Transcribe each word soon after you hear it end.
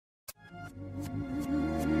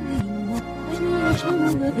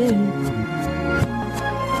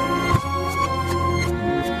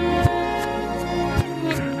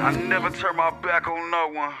I never turn my back on no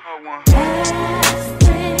one.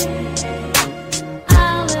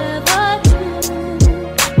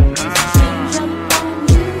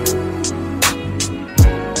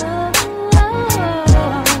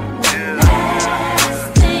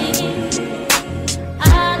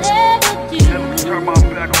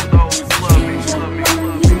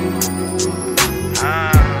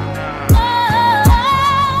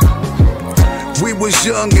 We was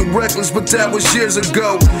young and reckless, but that was years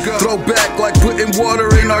ago. Throw back like putting water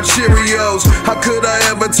in our Cheerios. How could I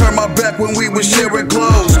ever turn my back when we was sharing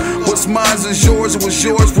clothes? What's mine is yours, what's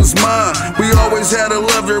yours was mine. We always had a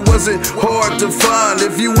love that wasn't hard to find.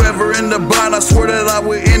 If you ever in the bind, I swear that I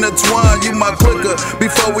would intertwine. You my clicker.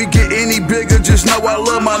 Before we get any bigger, just know I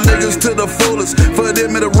love my niggas to the fullest. For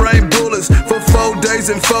them it'll rain bullets. For 4 days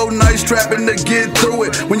and 4 nights trapping to get through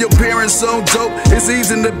it. When your parents so dope, it's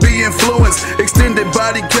easy to be influenced. Extended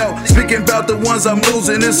body count, speaking about the ones I'm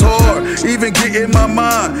losing, it's hard. Even getting my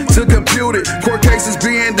mind to compute it. Court cases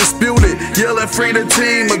being disputed, yelling free the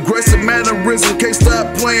team. Aggressive mannerism, can't stop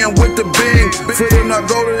playing with the beam. Feeling I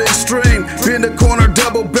go to the extreme, bend the corner,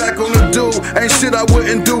 double back on the dude. Ain't shit I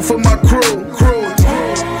wouldn't do for my crew.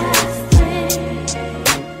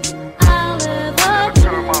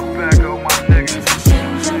 Turn my back on my niggas.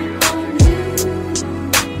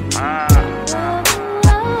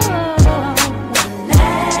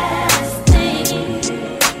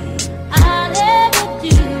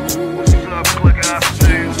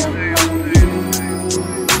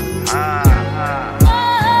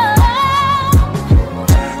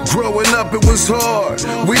 Growing up it was hard,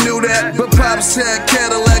 we knew that. But Pops had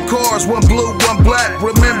Cadillac cars, one blue, one black.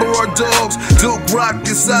 Remember our dogs, Duke, Rock,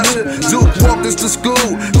 and Sasha. Duke walked us to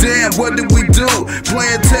school, damn, what did we do?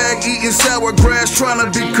 Playing tag, eating sour grass, trying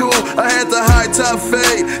to be cool. I had the high top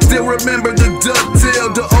fade, still remember the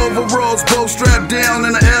ducktail. The overalls both strapped down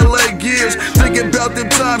in the LA gears. Thinking about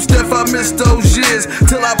them times, Steph, I missed those years.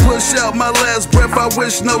 Till I push out my last breath, I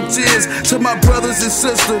wish no tears. To my brothers and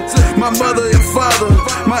sisters, my mother and father,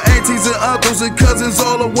 my aunties and uncles and cousins,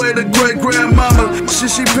 all the way to great-grandmama.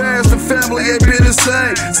 Shit, she passed, the family ain't been the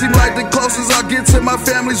same. Seem like the closest I get to my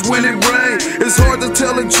family's when it rain. It's hard to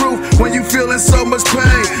tell the truth when you feeling so much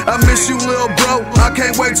pain. I miss you, little bro, I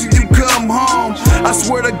can't wait till you come home. I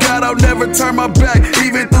swear to God I'll never turn my back,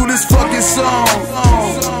 even through this fucking song.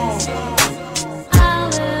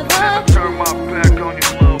 Never turn my back on you,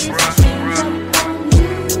 little bruh.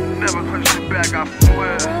 Never push it back, I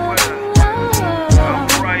swear. I'm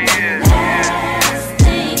right here,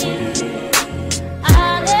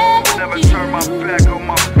 Never turn my back on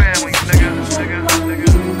my family, nigga.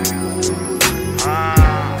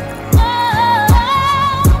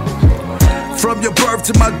 From your birth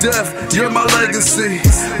to my death, you're my legacy.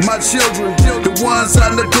 My children, the ones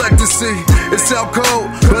I neglect to see. It sound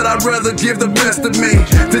cold, but I'd rather give the best of me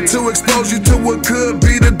than to expose you to what could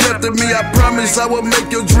be the death of me. I promise I will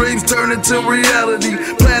make your dreams turn into reality.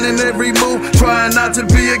 Planning every move, trying not to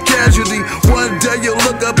be a casualty. One day you'll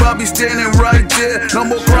look up, I'll be standing right there. No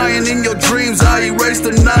more crying in your dreams, I erase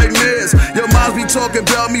the nightmares. Your moms be talking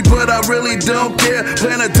about me, but I really don't care.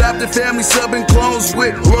 Plan adopted family, subbing clones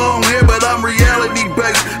with long hair, but I'm reality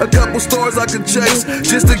based. A couple stars I could chase,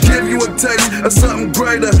 just to give you a taste of something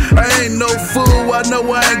greater. I ain't no fool, I know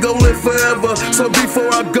I ain't gon' live forever. So before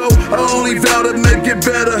I go, I only vow to make it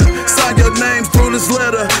better. Sign your names through this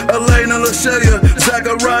letter, Elena, Lashaya,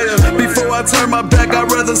 Zachariah. Before I turn my back,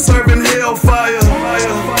 I'd rather serve in hellfire.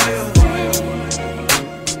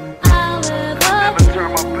 Never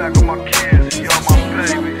turn my back on my kids, y'all my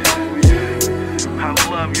babies. I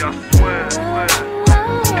love y'all, swear.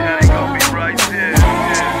 Daddy gon' be right there.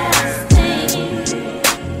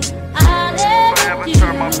 Never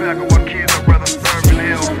turn my back on my kids, I'd rather serve in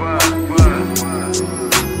hellfire.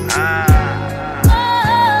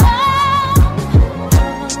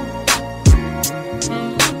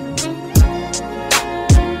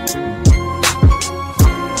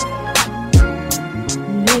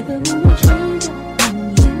 Nigga,